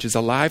field, which is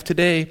alive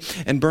today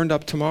and burned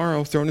up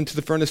tomorrow, thrown into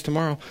the furnace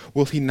tomorrow,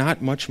 will he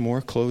not much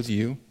more clothe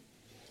you?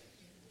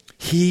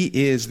 He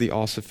is the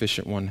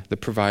all-sufficient one, the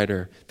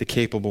provider, the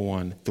capable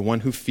one, the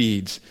one who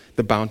feeds,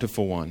 the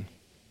bountiful one.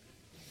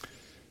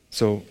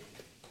 So,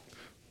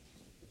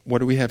 what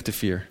do we have to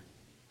fear?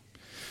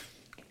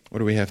 What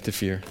do we have to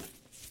fear?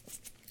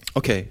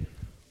 Okay,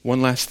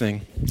 one last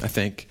thing, I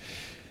think.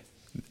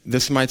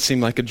 This might seem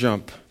like a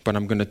jump, but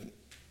I'm gonna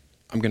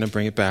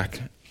bring it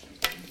back.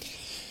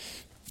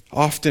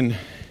 Often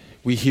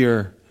we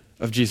hear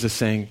of Jesus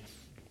saying,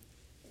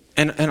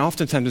 and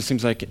oftentimes it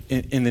seems like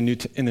in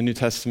the New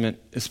Testament,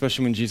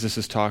 especially when Jesus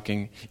is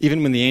talking,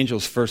 even when the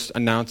angels first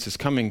announce his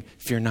coming,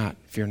 fear not,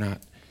 fear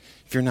not.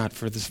 Fear not,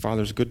 for this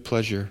Father's good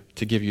pleasure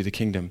to give you the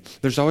kingdom.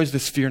 There's always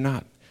this fear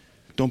not.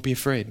 Don't be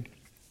afraid.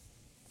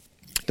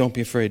 Don't be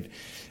afraid.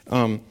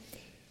 For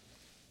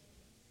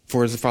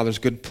it is the Father's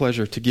good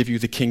pleasure to give you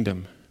the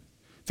kingdom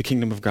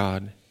of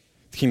God,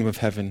 the kingdom of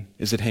heaven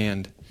is at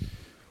hand.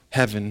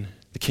 Heaven,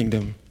 the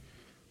kingdom.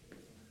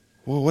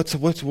 Well,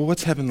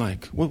 what's heaven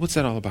like? What's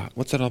that all about?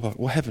 What's that all about?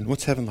 Well, heaven.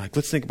 What's heaven like?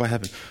 Let's think about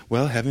heaven.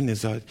 Well, heaven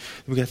is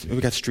we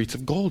got streets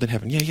of gold in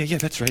heaven. Yeah.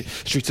 That's right.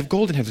 Streets of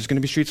gold in heaven. There's going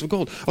to be streets of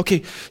gold.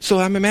 Okay, so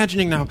I'm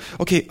imagining now.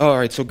 Okay, all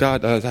right. So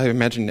God, I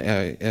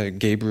imagine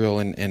Gabriel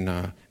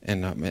and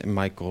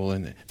Michael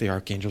and the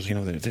archangels. You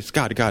know, it's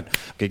God.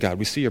 Okay, God.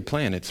 We see your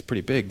plan. It's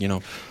pretty big. You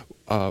know.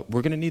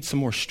 We're going to need some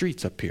more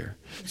streets up here.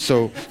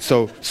 So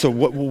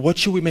what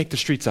should we make the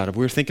streets out of?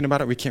 We were thinking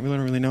about it. We can't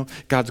really know.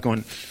 God's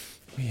going.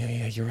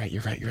 Yeah, you're right.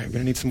 We're going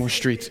to need some more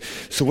streets.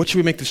 So what should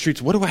we make the streets?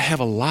 What do I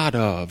have a lot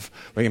of?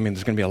 I mean,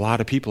 there's going to be a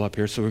lot of people up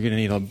here, so we're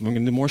going to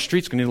need more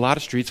streets. We're going to need a lot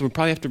of streets. We'll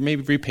probably have to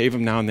maybe repave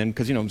them now and then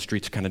because, you know, the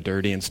streets are kind of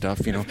dirty and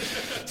stuff, you know.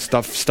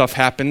 Stuff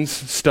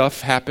happens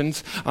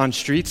on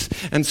streets.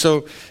 And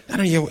so, I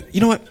don't know, you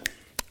know what?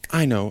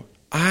 I know.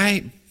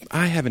 I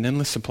have an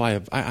endless supply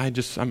of, I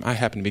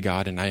happen to be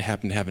God, and I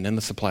happen to have an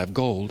endless supply of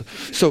gold.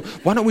 So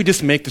why don't we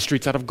just make the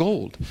streets out of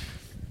gold?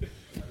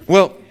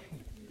 Well,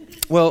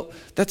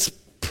 that's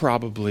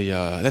probably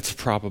a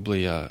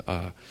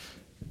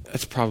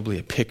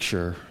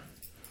picture,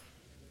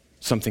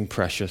 something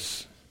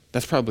precious.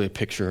 That's probably a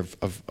picture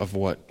of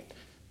what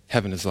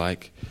heaven is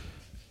like.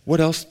 What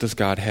else does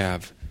God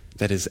have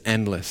that is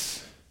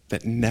endless,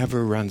 that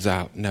never runs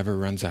out, never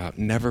runs out,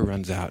 never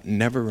runs out,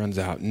 never runs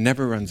out,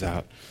 never runs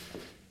out?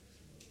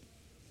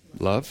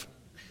 Love.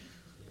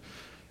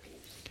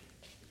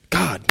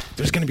 God,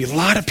 there's going to be a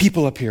lot of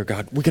people up here,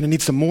 God. We're going to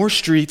need some more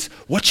streets.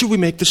 What should we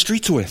make the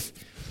streets with?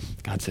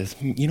 God says,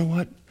 you know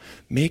what?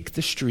 Make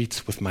the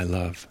streets with my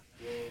love.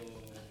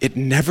 It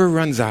never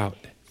runs out.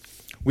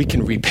 We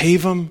can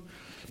repave them.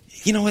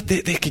 You know what?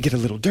 They could get a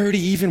little dirty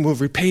even. We'll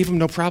repave them,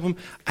 no problem.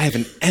 I have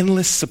an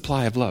endless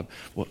supply of love.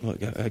 Well,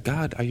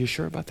 God, are you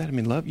sure about that? I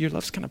mean, your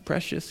love's kind of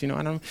precious. You know,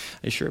 are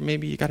you sure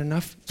maybe you got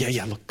enough?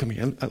 Yeah, look, come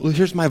here.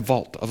 Here's my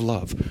vault of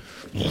love.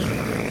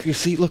 You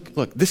see, look,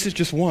 this is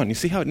just one. You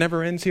see how it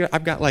never ends here?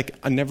 I've got like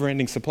a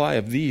never-ending supply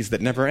of these that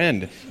never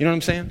end. You know what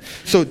I'm saying?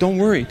 So don't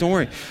worry.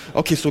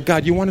 Okay, so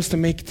God, you want us to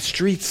make the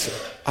streets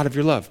out of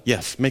your love.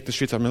 Yes, make the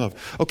streets out of my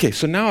love. Okay,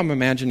 so now I'm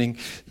imagining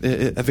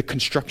the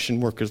construction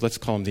workers, let's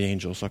call them the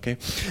angels, okay?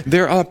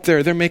 They're up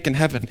there, they're making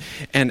heaven,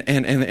 and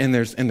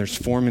there's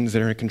foremans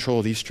that are in control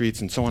of these streets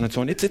and so on and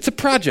so on. It's a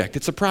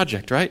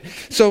project, right?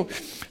 So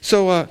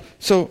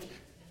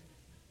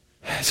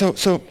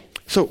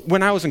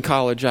when I was in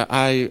college,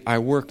 I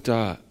worked,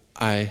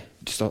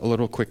 just a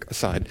little quick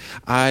aside,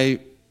 I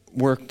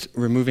worked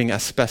removing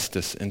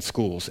asbestos in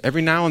schools.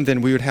 Every now and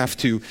then we would have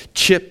to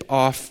chip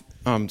off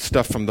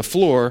stuff from the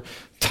floor,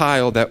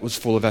 tile that was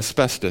full of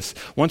asbestos.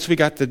 Once we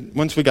got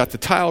the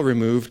tile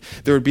removed,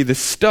 there would be this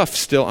stuff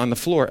still on the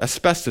floor,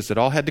 asbestos. It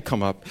all had to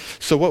come up.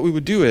 So what we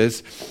would do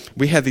is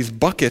we had these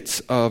buckets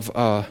of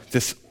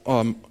this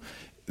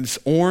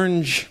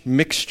orange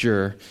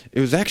mixture. It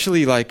was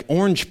actually like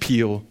orange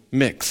peel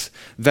mix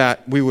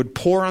that we would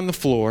pour on the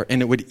floor,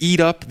 and it would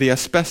eat up the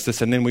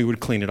asbestos, and then we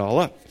would clean it all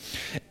up.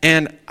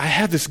 And I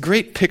had this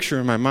great picture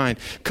in my mind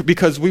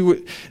because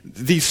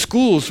these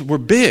schools were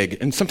big,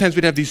 and sometimes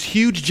we'd have these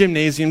huge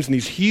gymnasiums and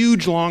these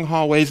huge long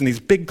hallways and these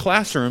big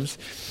classrooms.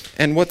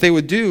 And what we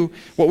would do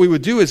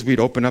is we'd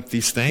open up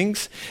these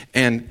things,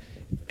 and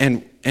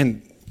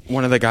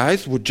one of the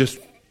guys would just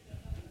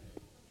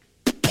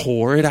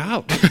pour it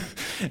out.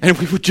 And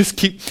we would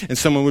just and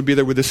someone would be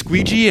there with a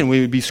squeegee, and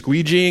we would be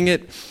squeegeeing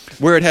it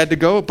where it had to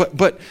go.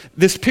 But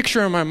this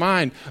picture in my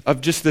mind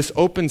of just this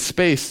open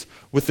space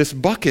with this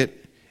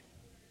bucket,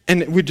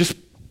 and we'd just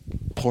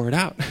pour it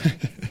out.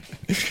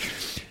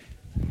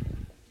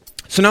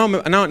 So now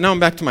I'm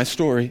back to my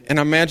story, and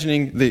I'm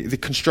imagining the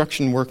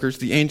construction workers,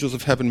 the angels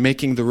of heaven,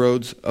 making the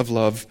roads of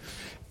love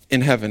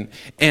in heaven.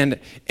 And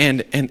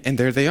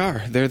there they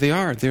are. There they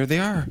are. There they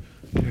are.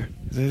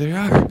 There they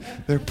are.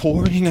 They're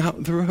pouring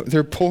out the road.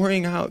 They're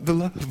pouring out the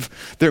love.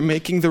 They're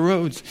making the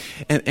roads.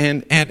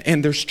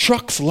 And there's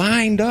trucks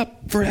lined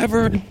up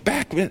forever and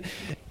back.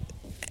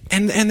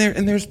 And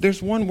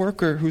there's one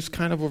worker who's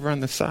kind of over on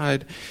the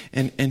side,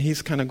 and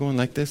he's kind of going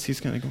like this. He's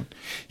kind of going.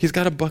 He's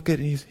got a bucket,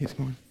 and he's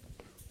going.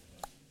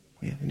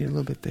 Yeah, we need a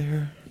little bit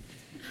there.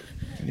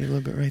 We need a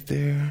little bit right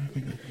there.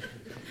 We need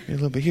a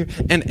little bit here.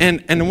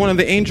 And one of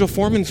the angel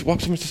foremen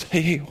walks over and says,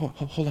 "Hey,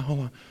 hold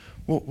on.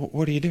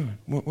 What are you doing?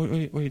 What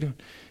are you doing?"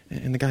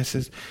 And the guy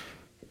says,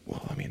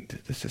 "Well, I mean,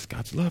 this is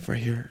God's love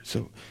right here.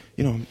 So,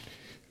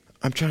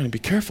 I'm trying to be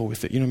careful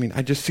with it.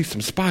 I just see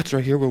some spots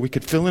right here where we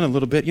could fill in a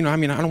little bit. I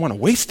don't want to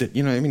waste it.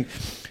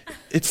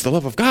 It's the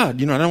love of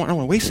God. I don't want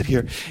to waste it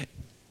here."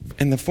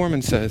 And the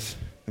foreman says,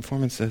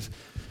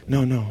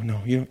 No,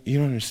 you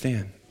don't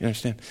understand. You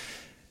understand?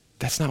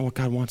 That's not what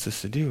God wants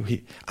us to do.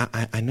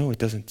 I know it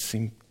doesn't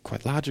seem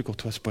quite logical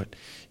to us, but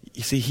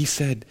you see, he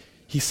said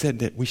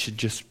that we should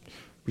just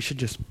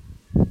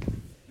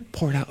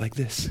pour it out like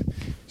this.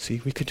 See,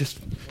 we could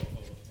just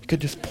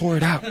pour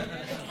it out.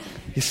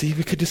 You see,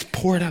 we could just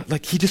pour it out.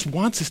 Like, he just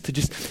wants us to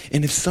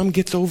and if some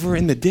gets over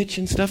in the ditch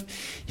and stuff,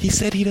 he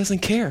said he doesn't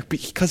care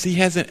because he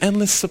has an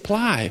endless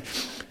supply.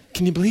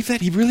 Can you believe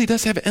that? He really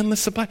does have an endless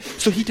supply.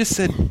 So he just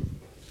said,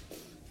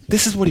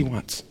 this is what he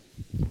wants.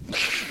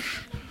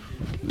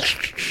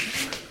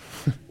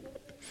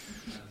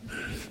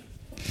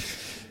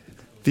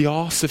 The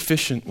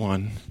all-sufficient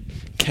one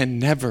can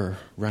never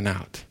run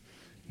out.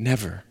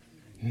 Never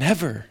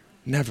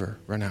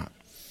run out.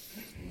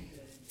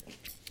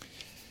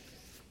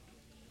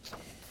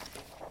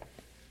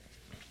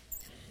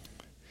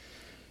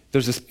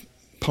 There's this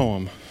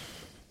poem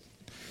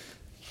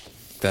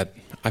that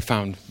I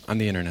found on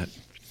the internet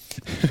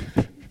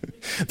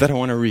that I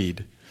want to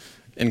read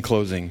in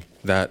closing,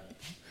 that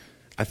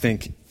I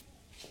think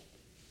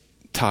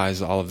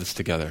ties all of this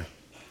together.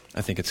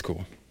 I think it's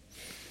cool.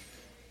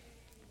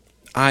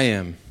 I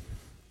am.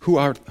 Who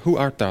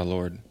art thou,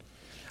 Lord?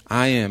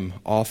 I am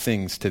all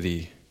things to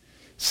thee,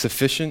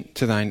 sufficient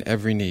to thine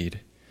every need.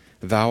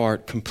 Thou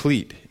art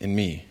complete in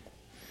me.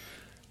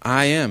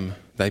 I am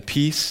thy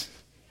peace,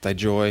 thy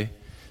joy,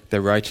 thy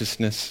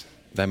righteousness,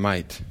 thy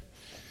might.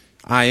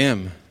 I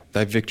am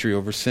thy victory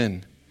over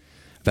sin,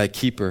 thy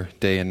keeper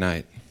day and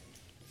night.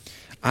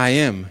 I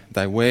am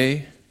thy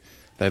way,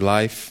 thy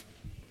life.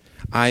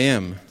 I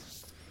am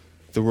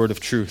the word of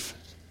truth.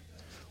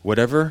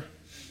 Whatever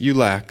you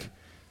lack,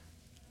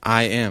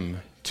 I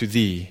am to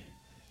thee,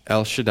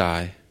 El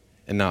Shaddai,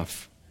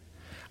 enough.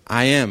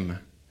 I am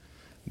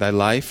thy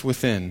life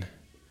within,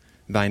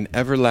 thine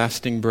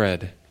everlasting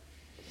bread.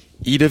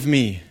 Eat of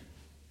me,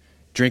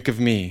 drink of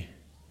me.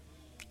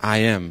 I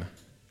am.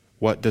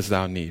 What dost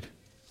thou need?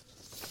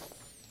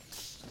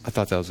 I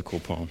thought that was a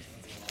cool poem.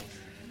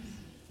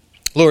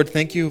 Lord,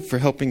 thank you for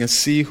helping us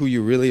see who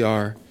you really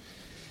are.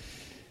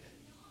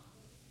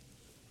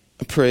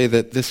 I pray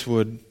that this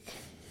would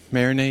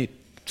marinate,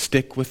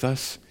 stick with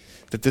us,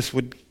 that this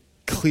would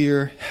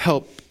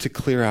help to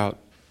clear out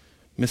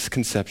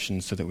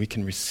misconceptions so that we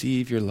can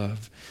receive your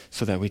love,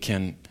 so that we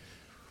can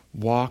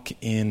walk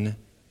in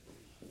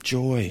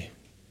joy,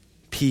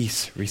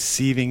 peace,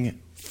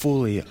 receiving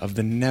fully of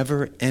the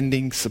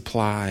never-ending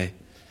supply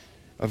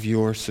of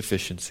your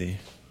sufficiency.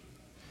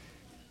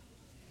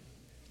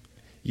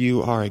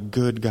 You are a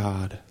good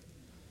God,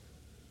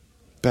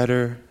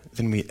 better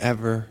than we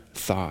ever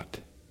thought.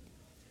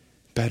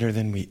 Better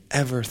than we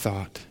ever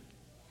thought.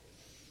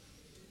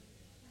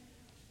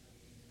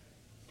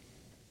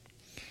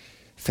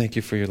 Thank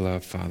you for your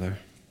love, Father.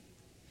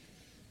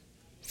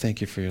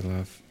 Thank you for your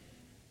love.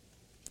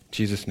 In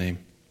Jesus' name,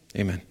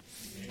 amen.